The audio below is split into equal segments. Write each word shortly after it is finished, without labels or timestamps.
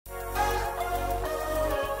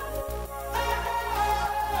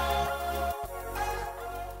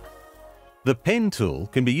The pen tool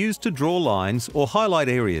can be used to draw lines or highlight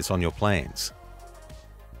areas on your plans.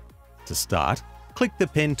 To start, click the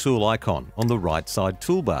pen tool icon on the right side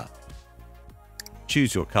toolbar.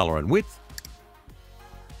 Choose your color and width.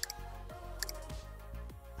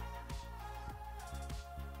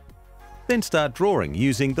 Then start drawing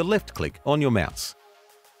using the left click on your mouse.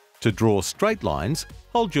 To draw straight lines,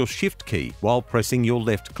 hold your Shift key while pressing your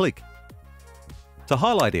left click. To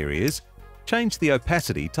highlight areas, change the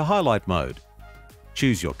opacity to highlight mode.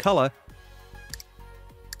 Choose your color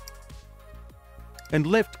and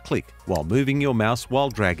left click while moving your mouse while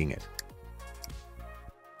dragging it.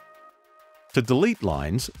 To delete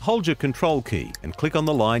lines, hold your Control key and click on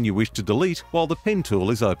the line you wish to delete while the pen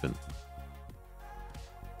tool is open.